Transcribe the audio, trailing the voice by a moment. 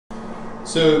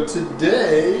So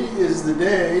today is the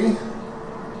day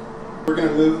we're going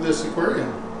to move this aquarium.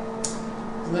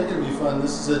 Isn't that going to be fun?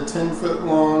 This is a 10-foot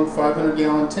long,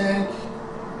 500-gallon tank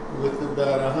with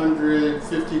about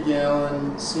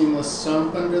 150-gallon seamless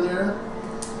sump under there.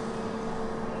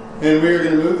 And we are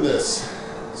going to move this.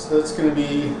 So that's going to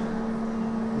be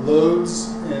loads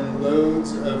and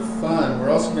loads of fun.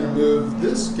 We're also going to move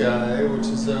this guy, which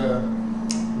is a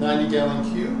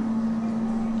 90-gallon cube.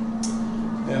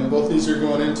 And both these are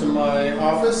going into my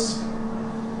office.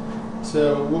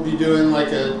 So we'll be doing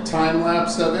like a time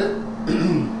lapse of it,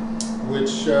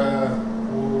 which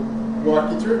we'll walk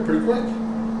you through it pretty quick.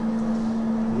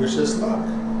 Wish us luck.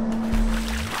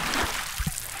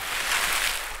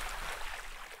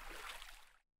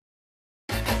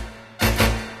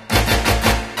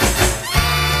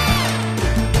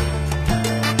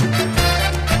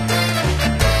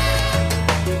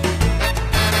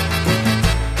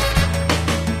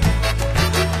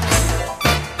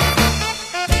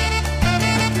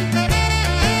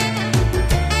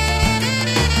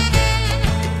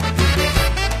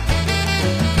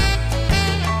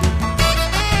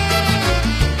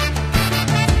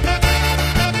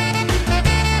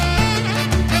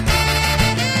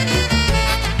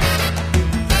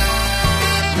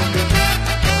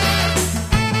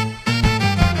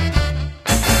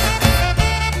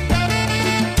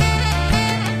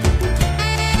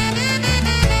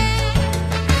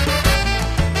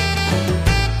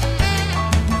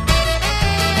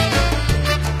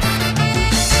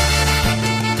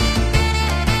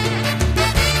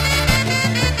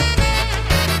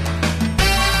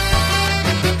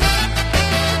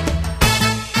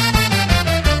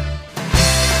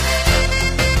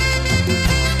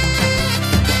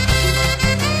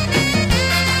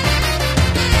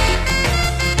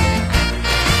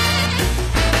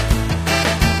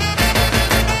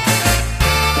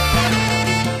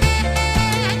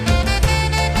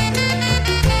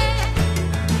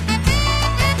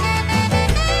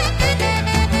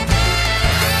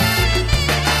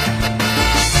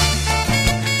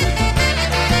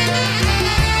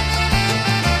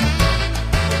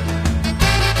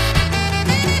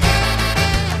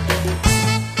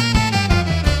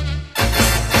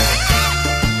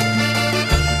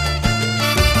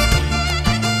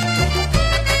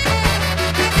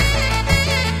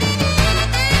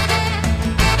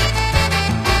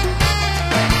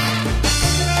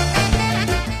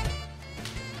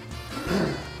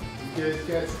 You guys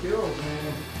got skills,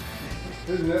 man.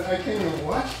 I can't even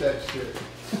watch that shit.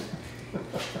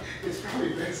 It's probably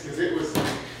best because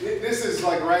this is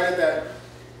like right at that,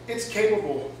 it's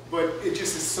capable, but it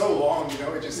just is so long, you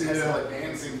know, it just has like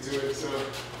dancing to it. So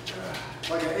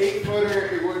like an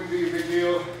 8-footer, it wouldn't be a big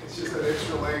deal. It's just that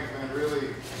extra length, man,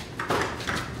 really.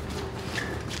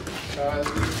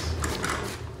 Causes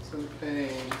some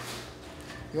pain.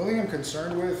 The only thing I'm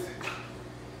concerned with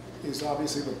is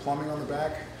obviously the plumbing on the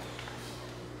back.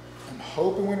 I'm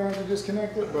hoping we don't have to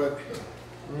disconnect it, but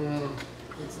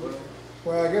it's,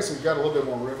 well, I guess we've got a little bit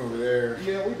more room over there.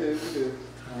 Yeah, we did.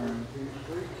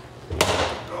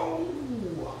 Oh.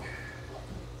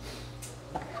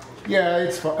 Yeah,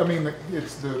 it's fine. I mean, the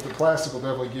plastic will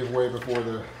definitely give way before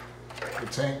the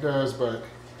tank does, but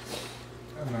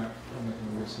I'm not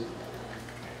gonna miss it.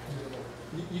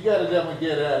 You got to definitely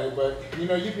get at it, but you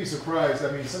know, you'd be surprised.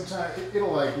 I mean, sometimes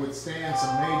it'll like withstand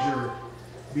some major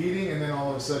beating, and then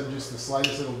all of a sudden, just the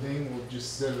slightest little ding will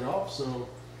just set it off. So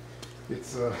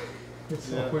it's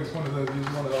always one of those. You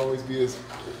just want to always be as.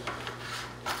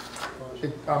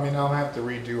 I mean, I'll have to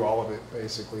redo all of it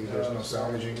basically. There's no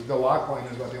salvaging. The lock line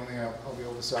is about the only thing I'll be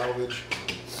able to salvage.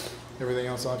 Everything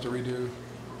else I'll have to redo.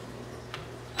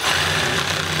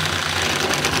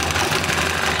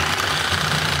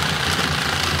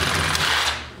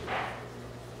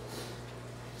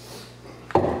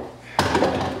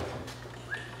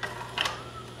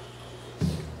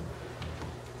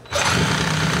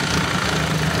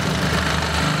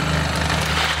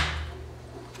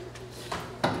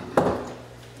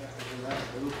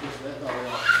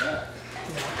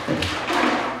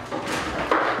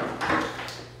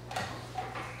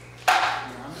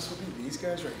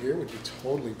 Guys right here would be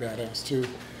totally badass too.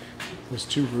 There's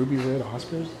 2 ruby red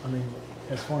Oscars. I mean,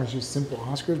 as far as just simple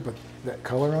Oscars, but that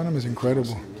color on them is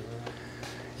incredible.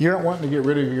 You're not wanting to get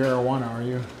rid of your arowana, are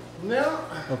you? No.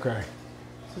 Okay.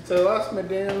 Since I lost my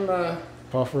damn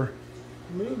puffer.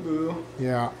 Moo-boo.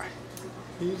 Yeah.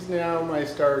 He's now my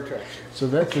star attraction. So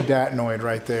that's the datnoid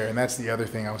right there, and that's the other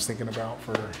thing I was thinking about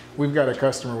for. We've got a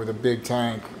customer with a big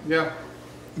tank. Yeah.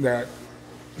 That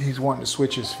he's wanting to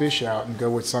switch his fish out and go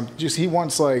with some. Just he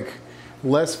wants like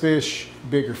less fish,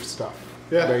 bigger stuff.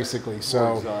 Yeah. basically. More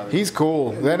So exotic. he's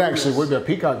cool. That actually would be a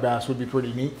peacock bass would be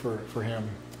pretty neat for him.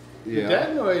 The Yeah.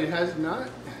 Datnoid has not.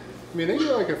 I mean, they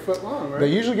get like a foot long, right? They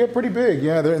usually get pretty big.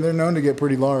 Yeah, they're known to get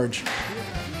pretty large.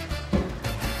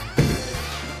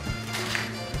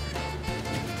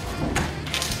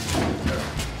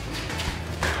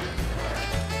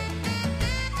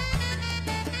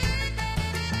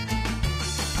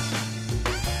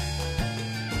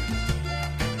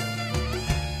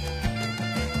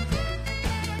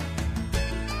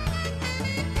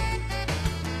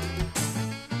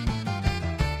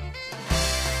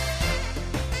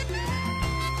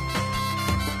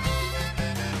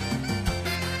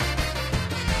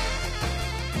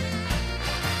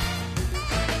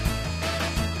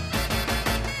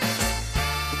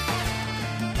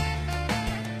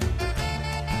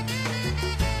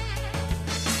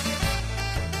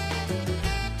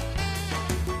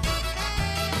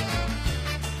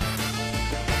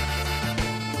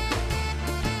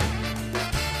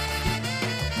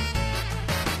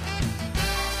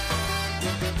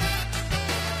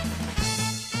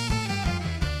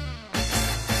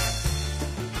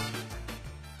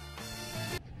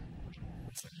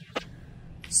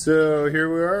 So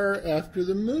here we are after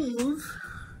the move.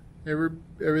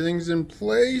 Everything's in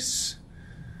place.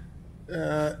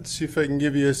 Let's see if I can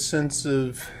give you a sense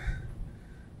of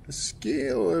the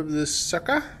scale of this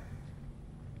sucker.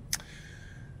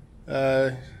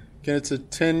 Again, it's a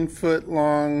 10-foot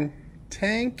long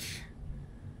tank.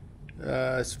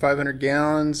 It's 500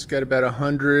 gallons, got about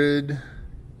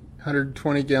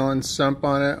 120 gallon sump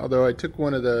on it, although I took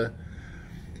one of the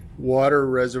water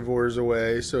reservoirs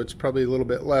away, so it's probably a little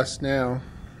bit less now.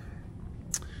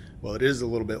 Well, it is a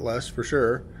little bit less for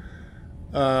sure.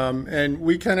 And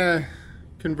we kind of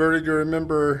converted, you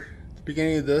remember at the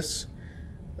beginning of this,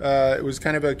 it was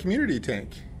kind of a community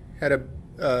tank. Had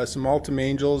some Ultim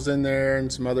Angels in there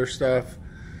and some other stuff,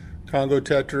 Congo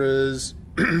Tetras,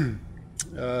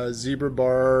 zebra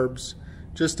barbs,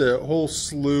 just a whole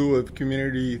slew of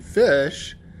community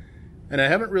fish. And I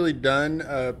haven't really done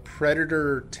a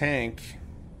predator tank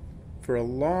for a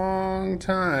long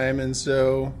time, and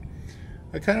so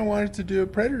I kind of wanted to do a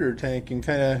predator tank and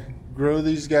kind of grow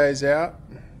these guys out,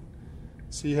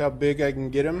 see how big I can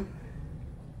get them.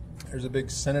 There's a big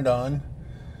Cenodon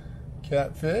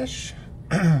catfish.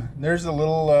 There's a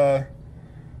little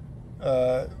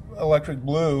electric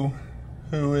blue,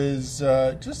 who is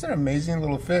just an amazing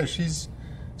little fish. He's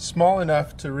small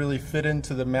enough to really fit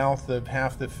into the mouth of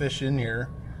half the fish in here,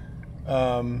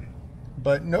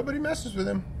 but nobody messes with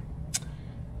him.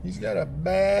 He's got a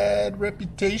bad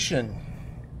reputation,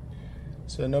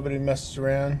 so nobody messes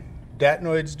around.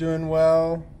 Datnoid's doing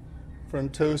well.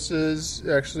 Frontosa's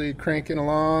actually cranking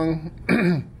along.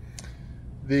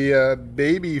 The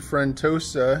baby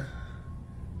Frontosa,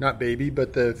 not baby,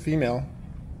 but the female,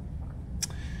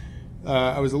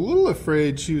 I was a little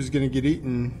afraid she was going to get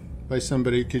eaten by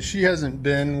somebody, because she hasn't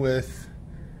been with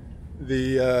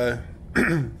the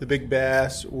the big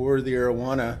bass or the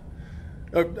arowana.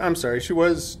 Oh, I'm sorry, she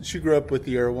grew up with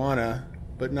the arowana,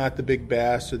 but not the big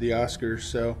bass or the Oscars.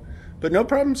 So, but no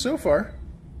problem so far.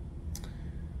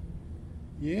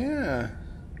 Yeah,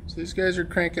 so these guys are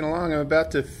cranking along. I'm about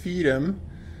to feed them,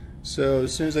 so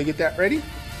as soon as I get that ready,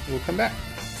 we'll come back.